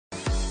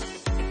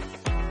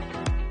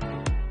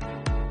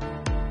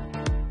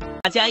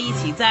家一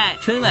起在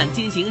春晚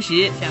进行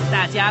时向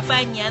大家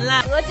拜年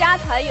啦！阖家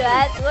团圆，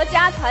阖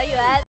家团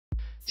圆。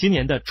今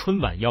年的春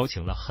晚邀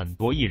请了很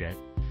多艺人，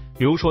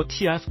比如说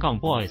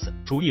TFBOYS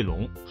朱一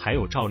龙，还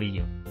有赵丽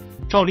颖。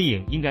赵丽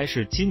颖应该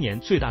是今年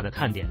最大的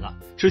看点了，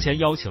之前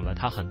邀请了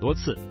她很多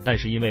次，但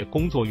是因为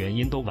工作原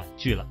因都婉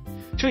拒了。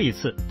这一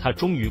次她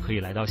终于可以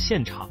来到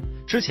现场，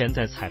之前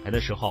在彩排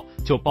的时候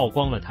就曝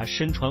光了她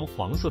身穿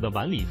黄色的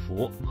晚礼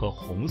服和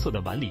红色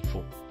的晚礼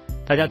服，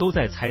大家都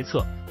在猜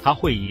测她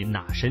会以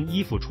哪身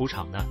衣服出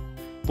场呢？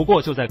不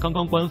过就在刚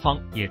刚，官方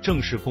也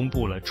正式公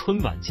布了春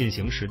晚进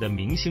行时的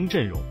明星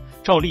阵容，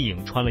赵丽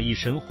颖穿了一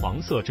身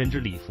黄色针织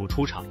礼服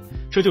出场，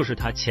这就是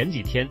她前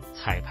几天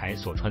彩排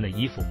所穿的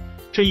衣服。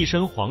这一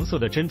身黄色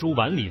的珍珠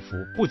晚礼服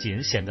不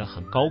仅显得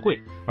很高贵，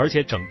而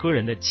且整个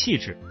人的气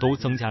质都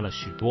增加了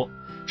许多。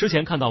之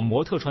前看到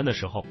模特穿的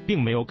时候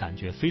并没有感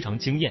觉非常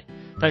惊艳，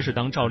但是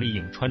当赵丽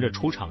颖穿着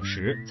出场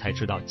时才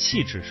知道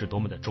气质是多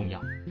么的重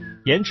要，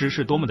颜值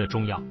是多么的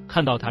重要。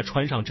看到她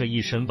穿上这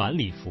一身晚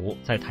礼服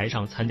在台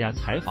上参加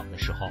采访的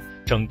时候，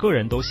整个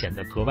人都显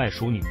得格外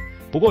淑女。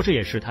不过这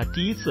也是她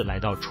第一次来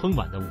到春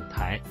晚的舞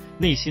台，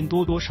内心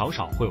多多少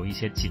少会有一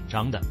些紧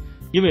张的，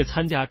因为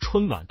参加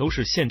春晚都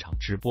是现场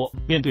直播，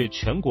面对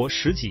全国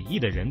10几亿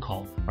的人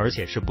口，而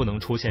且是不能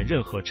出现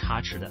任何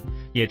差池的。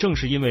也正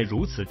是因为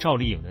如此，赵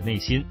丽颖的内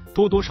心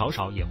多多少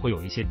少也会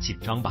有一些紧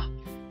张吧。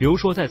比如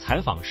说在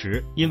采访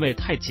时，因为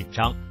太紧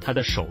张，她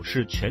的手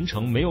势全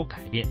程没有改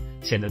变，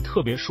显得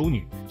特别淑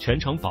女，全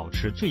程保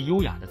持最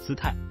优雅的姿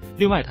态。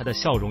另外她的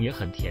笑容也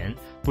很甜，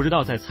不知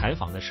道在采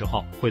访的时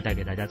候会带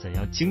给大家怎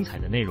样精彩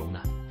的内容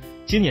呢？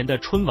今年的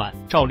春晚，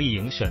赵丽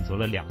颖选择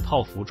了2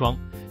套服装，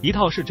一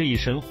套是这一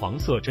身黄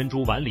色珍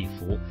珠晚礼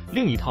服，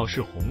另一套是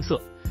红色。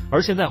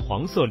而现在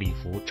黄色礼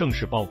服正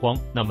式曝光，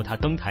那么她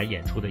登台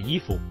演出的衣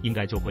服应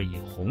该就会以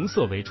红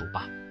色为主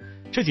吧。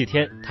这几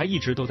天她一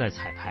直都在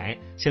彩排，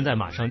现在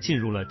马上进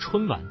入了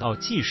春晚倒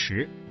计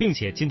时，并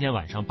且今天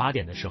晚上8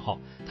点的时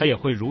候，她也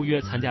会如约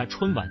参加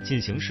春晚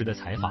进行时的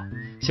采访，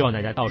希望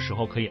大家到时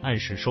候可以按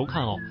时收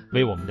看哦，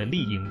为我们的丽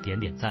颖点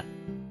点赞。